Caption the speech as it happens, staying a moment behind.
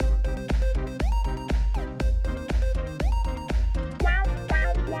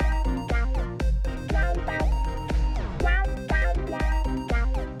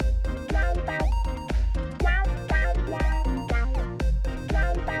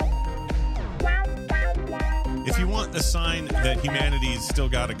if you want a sign that humanity's still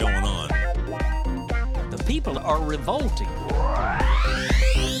got it going on. The people are revolting.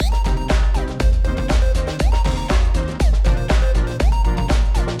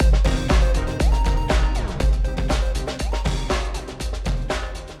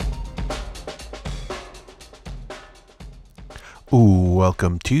 Ooh,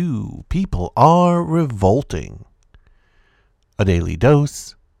 welcome to People Are Revolting, a daily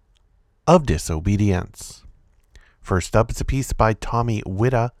dose of disobedience. First up is a piece by Tommy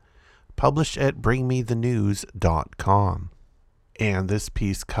Witta, published at bringmethenews.com. And this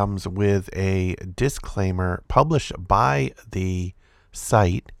piece comes with a disclaimer published by the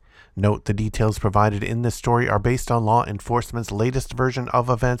site. Note, the details provided in this story are based on law enforcement's latest version of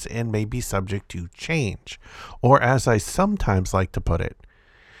events and may be subject to change. Or, as I sometimes like to put it,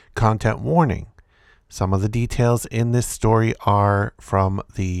 content warning. Some of the details in this story are from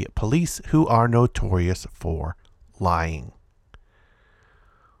the police, who are notorious for lying.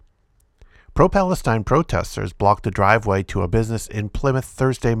 Pro-Palestine protesters blocked the driveway to a business in Plymouth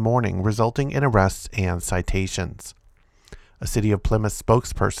Thursday morning, resulting in arrests and citations. A City of Plymouth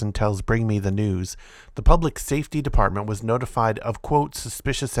spokesperson tells Bring Me the News the Public Safety Department was notified of, quote,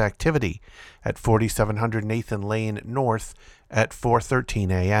 suspicious activity at 4700 Nathan Lane North at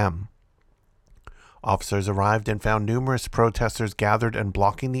 4:13 a.m. Officers arrived and found numerous protesters gathered and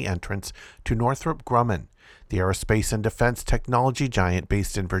blocking the entrance to Northrop Grumman, the aerospace and defense technology giant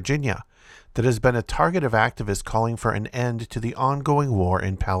based in Virginia, that has been a target of activists calling for an end to the ongoing war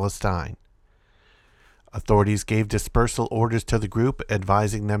in Palestine. Authorities gave dispersal orders to the group,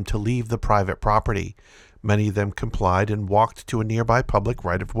 advising them to leave the private property. Many of them complied and walked to a nearby public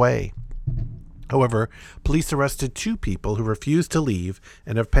right-of-way. However, police arrested 2 people who refused to leave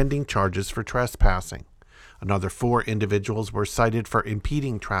and have pending charges for trespassing. Another 4 individuals were cited for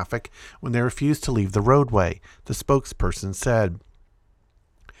impeding traffic when they refused to leave the roadway, the spokesperson said.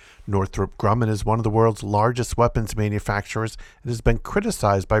 Northrop Grumman is one of the world's largest weapons manufacturers and has been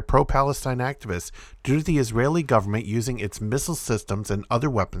criticized by pro-Palestine activists due to the Israeli government using its missile systems and other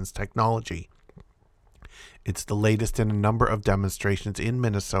weapons technology. It's the latest in a number of demonstrations in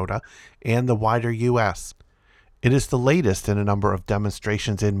Minnesota and the wider U.S.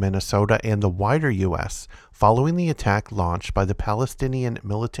 following the attack launched by the Palestinian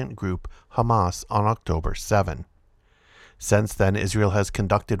militant group Hamas on October 7. Since then, Israel has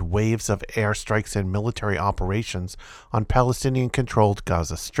conducted waves of airstrikes and military operations on Palestinian-controlled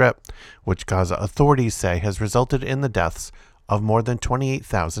Gaza Strip, which Gaza authorities say has resulted in the deaths of more than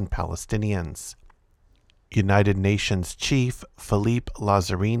 28,000 Palestinians. United Nations Chief Philippe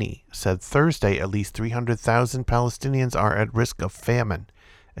Lazzarini said Thursday at least 300,000 Palestinians are at risk of famine,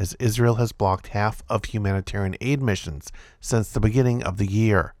 as Israel has blocked half of humanitarian aid missions since the beginning of the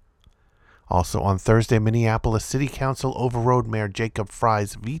year. Also on Thursday, Minneapolis City Council overrode Mayor Jacob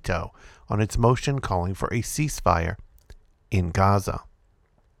Fry's veto on its motion calling for a ceasefire in Gaza.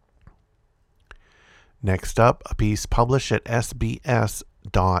 Next up, a piece published at sbs.com.au.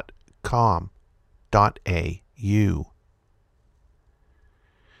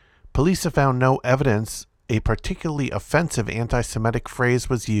 Police have found no evidence a particularly offensive anti-Semitic phrase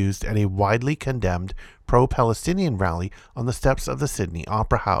was used at a widely condemned pro-Palestinian rally on the steps of the Sydney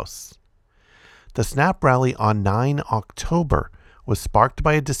Opera House. The SNAP rally on 9 October was sparked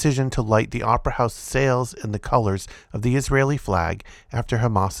by a decision to light the Opera House sails in the colors of the Israeli flag after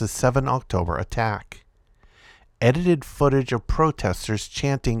Hamas's 7 October attack. Edited footage of protesters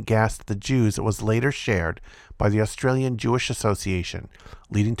chanting "Gas the Jews" was later shared by the Australian Jewish Association,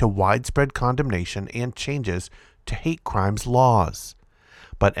 leading to widespread condemnation and changes to hate crimes laws.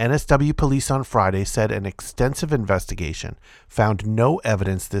 But NSW police on Friday said an extensive investigation found no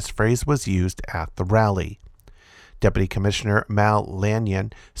evidence this phrase was used at the rally. Deputy Commissioner Mal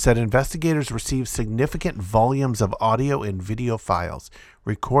Lanyon said investigators received significant volumes of audio and video files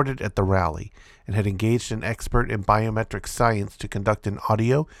recorded at the rally and had engaged an expert in biometric science to conduct an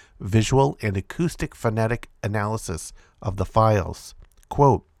audio, visual, and acoustic phonetic analysis of the files.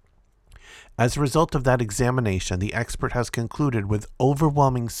 Quote, as a result of that examination, the expert has concluded with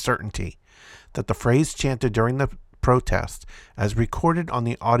overwhelming certainty that the phrase chanted during the protest, as recorded on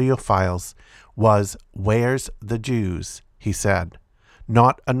the audio files, was "Where's the Jews?" he said,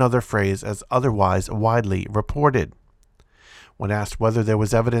 not another phrase as otherwise widely reported. When asked whether there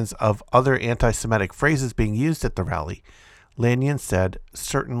was evidence of other anti-Semitic phrases being used at the rally, Lanyon said,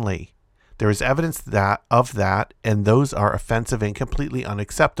 certainly. There is evidence of that, and those are offensive and completely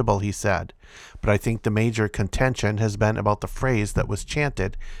unacceptable, he said. But I think the major contention has been about the phrase that was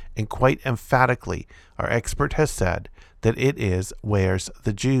chanted, and quite emphatically, our expert has said that it is "Where's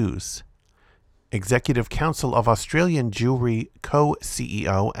the Jews?" Executive Council of Australian Jewry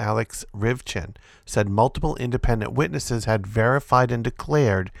co-CEO Alex Rivchin said multiple independent witnesses had verified and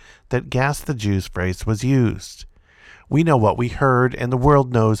declared that "gas the Jews" phrase was used. "We know what we heard, and the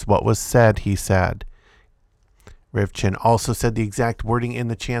world knows what was said," he said. Rivchin also said the exact wording in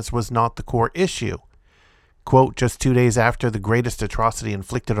the chants was not the core issue. Quote, "Just 2 days after the greatest atrocity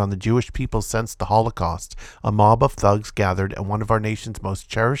inflicted on the Jewish people since the Holocaust, a mob of thugs gathered at one of our nation's most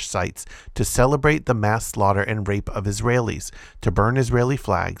cherished sites to celebrate the mass slaughter and rape of Israelis, to burn Israeli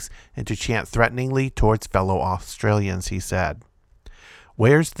flags, and to chant threateningly towards fellow Australians," he said.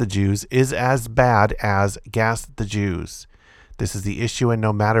 "Where's the Jews" is as bad as "gas the Jews." This is the issue, and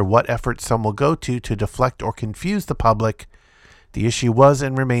no matter what effort some will go to deflect or confuse the public, the issue was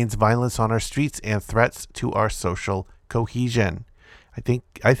and remains violence on our streets and threats to our social cohesion. I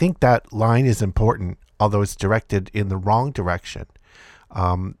think that line is important, although it's directed in the wrong direction.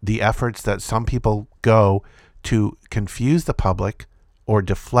 The efforts that some people go to confuse the public or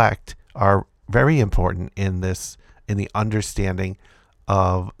deflect are very important in the understanding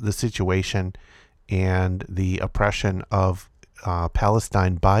of the situation and the oppression of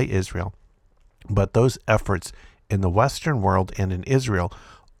Palestine by Israel. But those efforts in the Western world and in Israel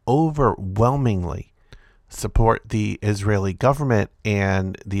overwhelmingly support the Israeli government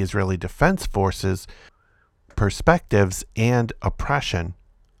and the Israeli Defense Forces perspectives and oppression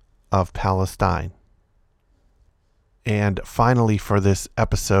of Palestine. And finally, for this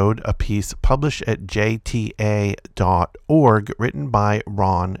episode, a piece published at jta.org written by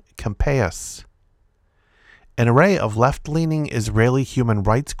Ron Campais. An array of left-leaning Israeli human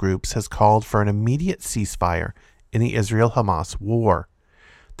rights groups has called for an immediate ceasefire in the Israel-Hamas war.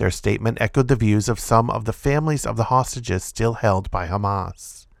 Their statement echoed the views of some of the families of the hostages still held by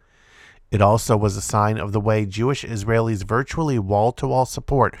Hamas. It also was a sign of the way Jewish Israelis' virtually wall-to-wall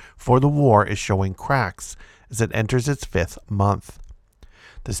support for the war is showing cracks as it enters its 5th month.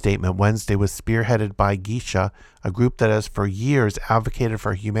 The statement Wednesday was spearheaded by Gisha, a group that has for years advocated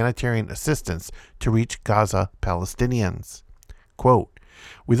for humanitarian assistance to reach Gaza Palestinians. Quote,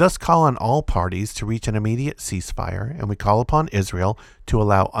 "We thus call on all parties to reach an immediate ceasefire, and we call upon Israel to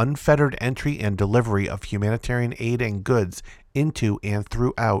allow unfettered entry and delivery of humanitarian aid and goods into and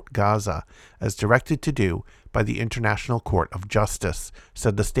throughout Gaza, as directed to do by the International Court of Justice,"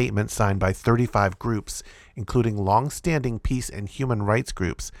 said the statement signed by 35 groups, including long-standing peace and human rights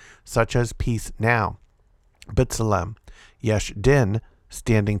groups such as Peace Now, B'Tselem, Yesh Din,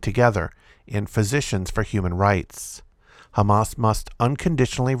 Standing Together, and Physicians for Human Rights. Hamas must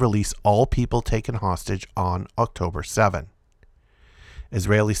unconditionally release all people taken hostage on October 7.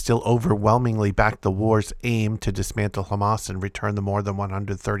 Israelis still overwhelmingly back the war's aim to dismantle Hamas and return the more than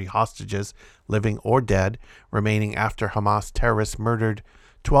 130 hostages, living or dead, remaining after Hamas terrorists murdered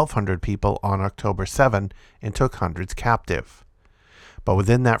 1,200 people on October 7 and took hundreds captive. But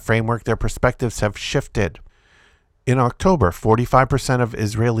within that framework, their perspectives have shifted. In October, 45% of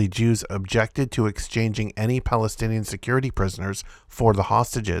Israeli Jews objected to exchanging any Palestinian security prisoners for the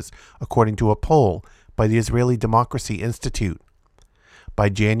hostages, according to a poll by the Israeli Democracy Institute. By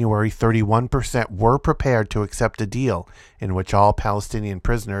January, 31% were prepared to accept a deal in which all Palestinian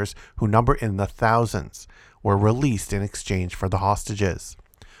prisoners, who number in the thousands, were released in exchange for the hostages.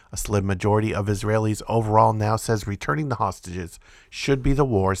 A slim majority of Israelis overall now says returning the hostages should be the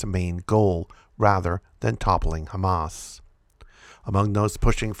war's main goal, rather than toppling Hamas. Among those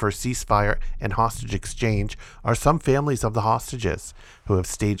pushing for ceasefire and hostage exchange are some families of the hostages, who have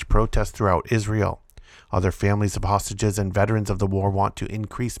staged protests throughout Israel. Other families of hostages and veterans of the war want to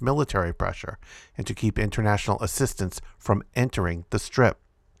increase military pressure and to keep international assistance from entering the Strip.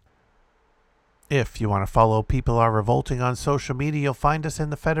 If you want to follow People Are Revolting on social media, you'll find us in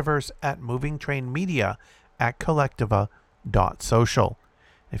the Fediverse at Moving Train Media at collectiva.social.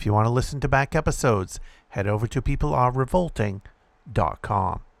 If you want to listen to back episodes, head over to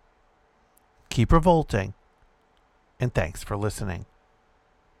peoplearerevolting.com. Keep revolting, and thanks for listening.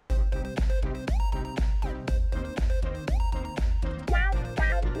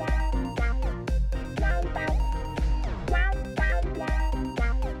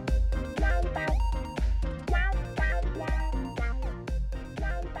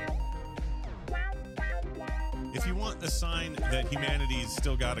 If you want a sign that humanity's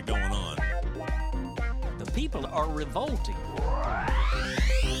still got it going on, The people are revolting.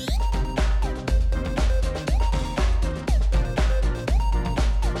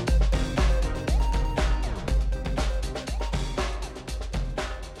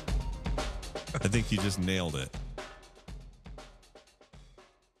 I think you just nailed it.